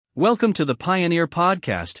Welcome to the Pioneer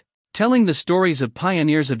Podcast, telling the stories of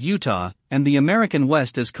pioneers of Utah and the American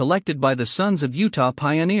West as collected by the Sons of Utah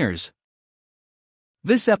Pioneers.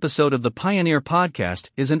 This episode of the Pioneer Podcast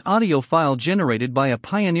is an audio file generated by a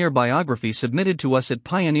pioneer biography submitted to us at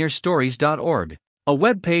pioneerstories.org, a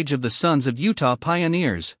webpage of the Sons of Utah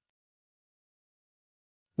Pioneers.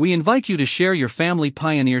 We invite you to share your family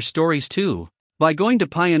pioneer stories too, by going to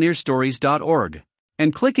pioneerstories.org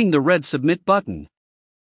and clicking the red Submit button.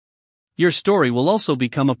 Your story will also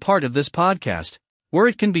become a part of this podcast, where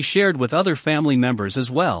it can be shared with other family members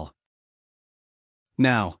as well.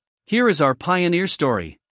 Now, here is our pioneer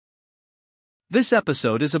story. This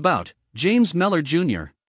episode is about James MELLOR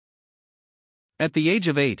Jr. At the age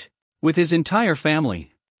of 8, with his entire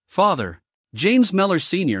family, father, James MELLOR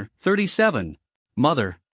Sr., 37,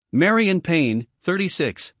 mother, Marion Payne,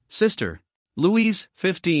 36, sister, Louise,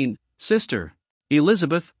 15, sister,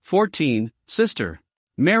 Elizabeth, 14, sister,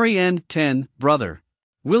 Mary N., 10, brother,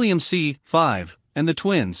 William C., 5, and the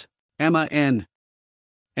twins, Emma N.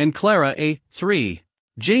 and Clara A., 3.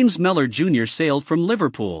 James MELLOR Jr. sailed from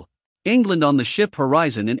Liverpool, England on the ship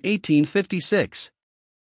Horizon in 1856.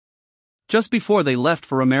 Just before they left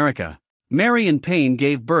for America, Marion Payne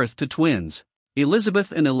gave birth to twins,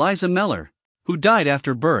 Elizabeth and Eliza MELLOR, who died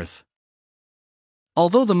after birth.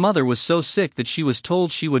 Although the mother was so sick that she was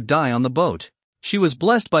told she would die on the boat, she was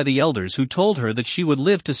blessed by the elders who told her that she would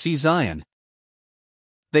live to see Zion.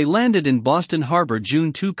 They landed in Boston Harbor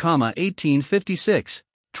June 2, 1856,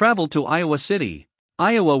 traveled to Iowa City,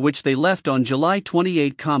 Iowa, which they left on July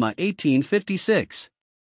 28, 1856.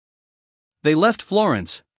 They left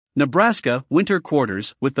Florence, Nebraska, winter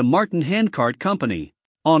quarters with the Martin Handcart Company,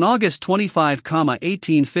 on August 25,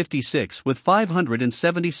 1856 with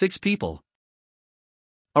 576 people.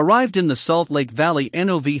 Arrived in the Salt Lake Valley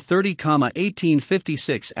NOV 30,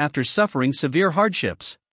 1856 after suffering severe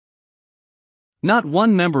hardships. Not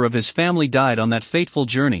one member of his family died on that fateful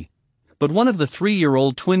journey, but one of the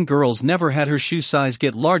 3-year-old twin girls never had her shoe size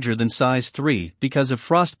get larger than size 3 because of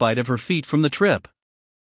frostbite of her feet from the trip.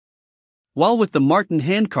 While with the Martin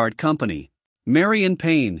Handcart Company, Marion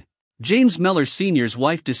Payne, James MELLOR Sr.'s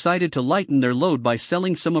wife, decided to lighten their load by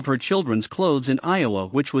selling some of her children's clothes in Iowa,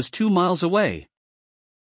 which was 2 miles away.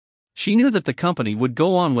 She knew that the company would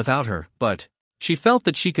go on without her, but she felt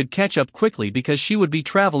that she could catch up quickly because she would be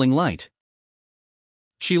traveling light.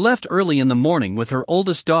 She left early in the morning with her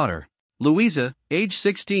oldest daughter, Louisa, age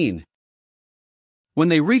 16. When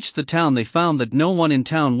they reached the town, they found that no one in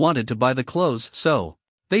town wanted to buy the clothes, so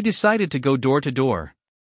they decided to go door to door.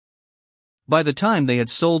 By the time they had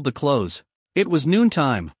sold the clothes, it was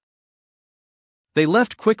noontime. They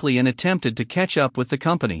left quickly and attempted to catch up with the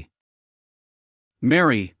company.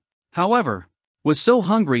 Mary, however, was so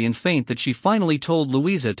hungry and faint that she finally told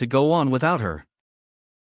Louisa to go on without her.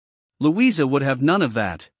 Louisa would have none of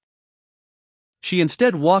that. She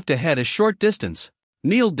instead walked ahead a short distance,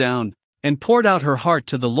 kneeled down, and poured out her heart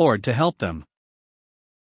to the Lord to help them.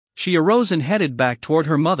 She arose and headed back toward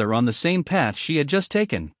her mother on the same path she had just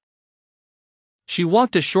taken. She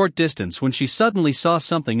walked a short distance when she suddenly saw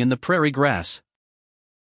something in the prairie grass.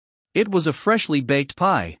 It was a freshly baked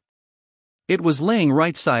pie. It was laying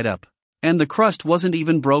right side up, and the crust wasn't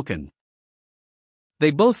even broken.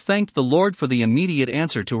 They both thanked the Lord for the immediate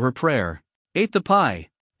answer to her prayer, ate the pie,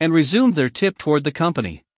 and resumed their trip toward the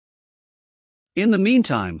company. In the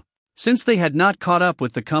meantime, since they had not caught up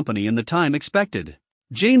with the company in the time expected,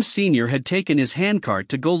 James Sr. had taken his handcart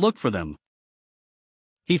to go look for them.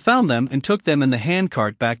 He found them and took them in the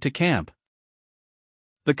handcart back to camp.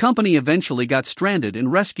 The company eventually got stranded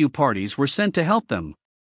and rescue parties were sent to help them.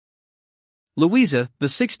 Louisa, the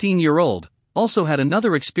 16-year-old, also had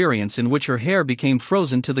another experience in which her hair became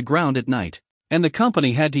frozen to the ground at night, and the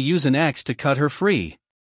company had to use an axe to cut her free.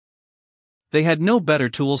 They had no better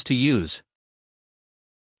tools to use.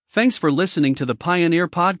 Thanks for listening to the Pioneer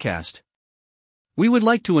Podcast. We would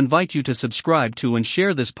like to invite you to subscribe to and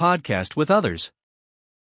share this podcast with others.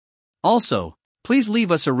 Also, please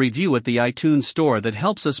leave us a review at the iTunes Store that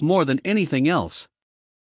helps us more than anything else.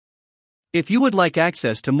 If you would like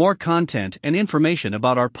access to more content and information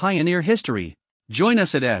about our pioneer history, join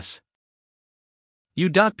us at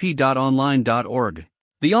su.p.online.org,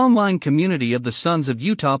 the online community of the Sons of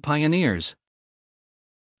Utah Pioneers.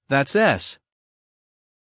 That's su.p.online.org.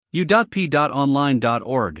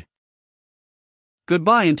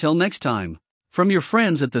 Goodbye until next time, from your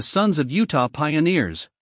friends at the Sons of Utah Pioneers.